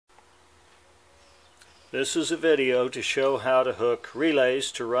This is a video to show how to hook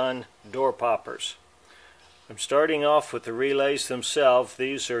relays to run door poppers. I'm starting off with the relays themselves.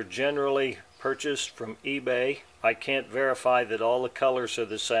 These are generally purchased from eBay. I can't verify that all the colors are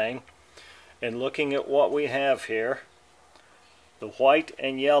the same. And looking at what we have here, the white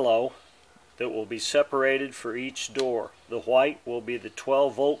and yellow that will be separated for each door. The white will be the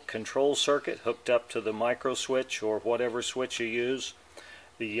 12-volt control circuit hooked up to the micro switch or whatever switch you use.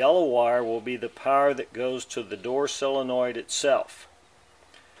 The yellow wire will be the power that goes to the door solenoid itself.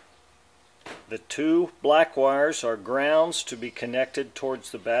 The two black wires are grounds to be connected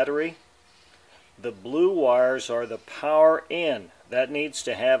towards the battery. The blue wires are the power in. That needs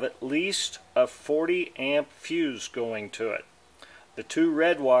to have at least a 40 amp fuse going to it. The two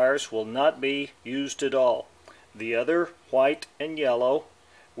red wires will not be used at all. The other white and yellow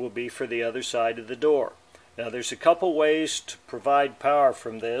will be for the other side of the door. Now there's a couple ways to provide power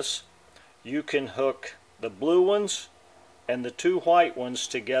from this. You can hook the blue ones and the two white ones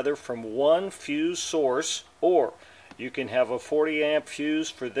together from one fuse source, or you can have a 40 amp fuse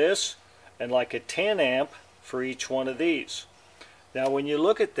for this and like a 10 amp for each one of these. Now when you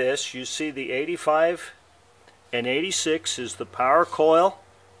look at this, you see the 85 and 86 is the power coil,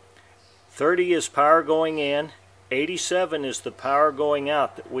 30 is power going in, 87 is the power going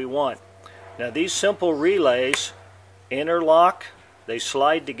out that we want. Now these simple relays interlock, they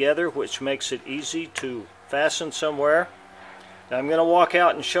slide together, which makes it easy to fasten somewhere. Now I'm going to walk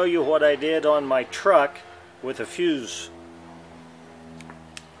out and show you what I did on my truck with a fuse.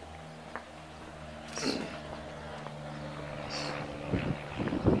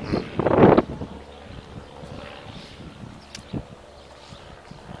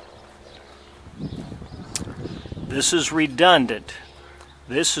 This is redundant.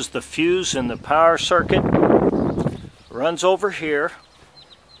 This is the fuse in the power circuit. Runs over here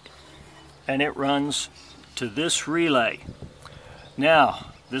and it runs to this relay. Now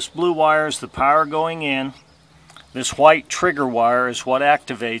this blue wire is the power going in. This white trigger wire is what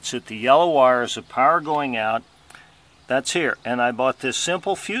activates it. The yellow wire is the power going out. That's here. And I bought this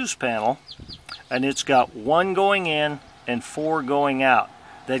simple fuse panel and it's got one going in and four going out.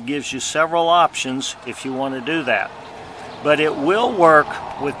 That gives you several options if you want to do that. But it will work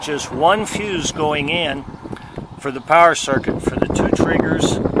with just one fuse going in for the power circuit for the two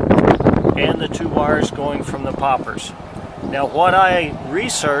triggers and the two wires going from the poppers. Now what I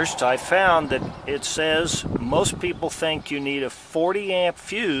researched, I found that it says most people think you need a 40 amp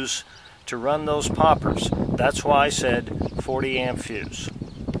fuse to run those poppers. That's why I said 40 amp fuse.